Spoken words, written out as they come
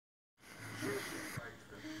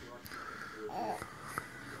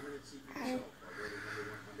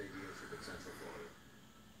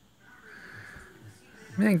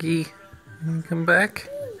Maggie, you come back?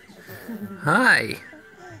 Hi.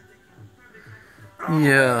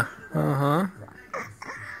 Yeah, uh-huh.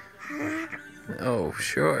 Oh,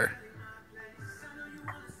 sure.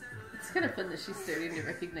 It's kind of fun that she's starting to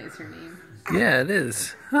recognize her name. Yeah, it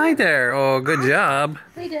is. Hi there. Oh, good job.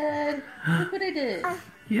 Hey, Dad. Look what I did.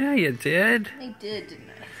 Yeah, you did. I did, didn't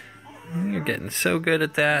I? You're getting so good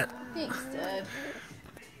at that. Thanks, Dad.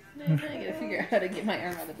 Now I gotta figure out how to get my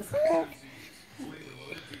arm out of this crack.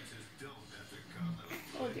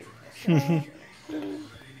 Oh, dear.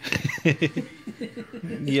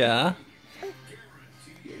 Yeah.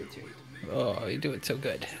 Yeah, that's right. Oh, you do it so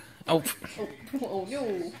good. Oh. Oh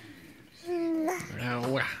no.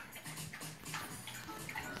 No.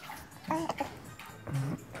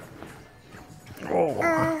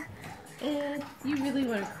 Oh. You really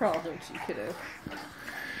want to crawl, don't you, kiddo?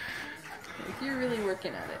 Like, you're really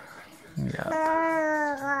working at it.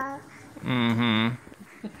 Yeah. Mm-hmm.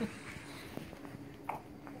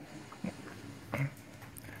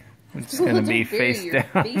 We're just gonna be face your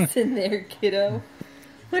down. Face in there, kiddo.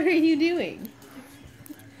 What are you doing?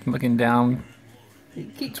 Looking down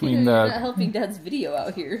between You're not helping Dad's video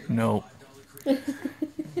out here. Nope.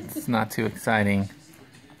 It's not too exciting.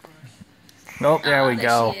 Oh, there we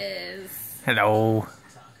go. She is. Hello.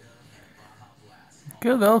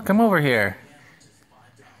 Google, come over here.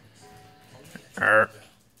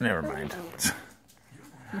 Never mind.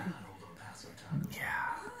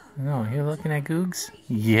 Yeah. No, you're looking at Googs?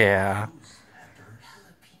 Yeah.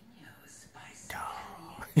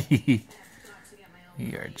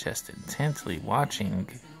 You are just intensely watching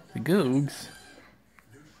the Googs.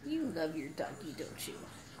 You love your doggy, don't you?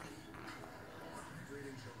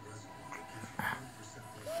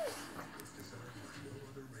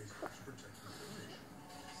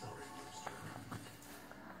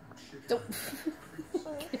 Don't.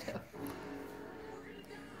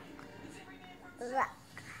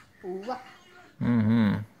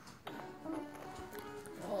 Mm-hmm.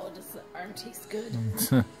 Oh, does the arm taste good? Is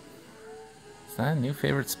that a new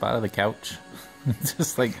favorite spot of the couch? It's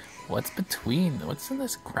just like, what's what's in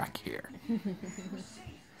this crack here?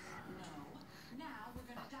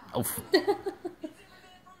 Oh.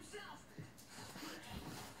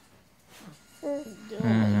 Oh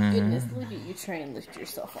my goodness, look at you try and lift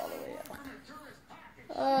yourself all the way up.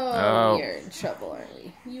 Oh, we are in trouble, aren't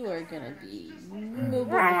we? You are gonna be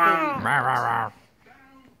mobile.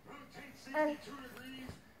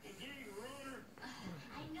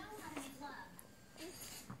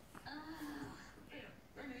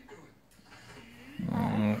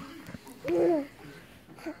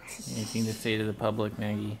 Anything to say to the public,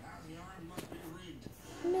 Maggie?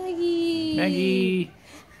 Maggie! Maggie!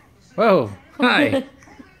 Whoa! Hi!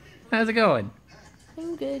 How's it going?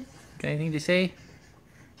 I'm good. Got anything to say?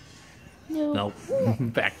 No. Nope.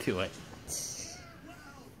 Back to it.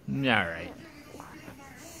 Alright.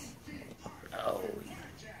 Oh.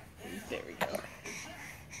 There we go.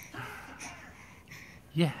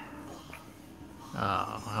 Yeah.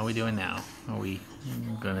 Oh, how are we doing now? Are we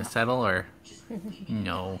gonna settle or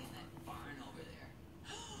no?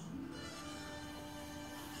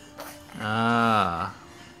 Ah.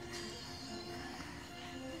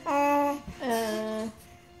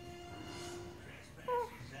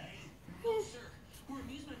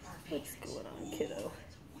 What's going on, kiddo?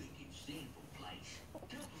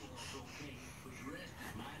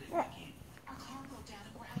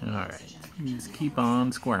 Alright. Just keep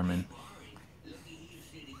on squirming.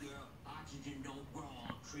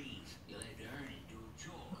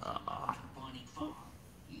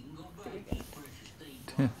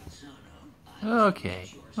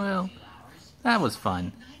 Okay, well, that was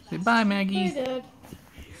fun. Say bye, Maggie. Hi, Dad.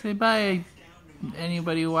 Say bye,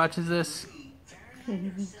 anybody who watches this.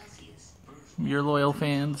 Your loyal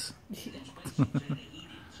fans.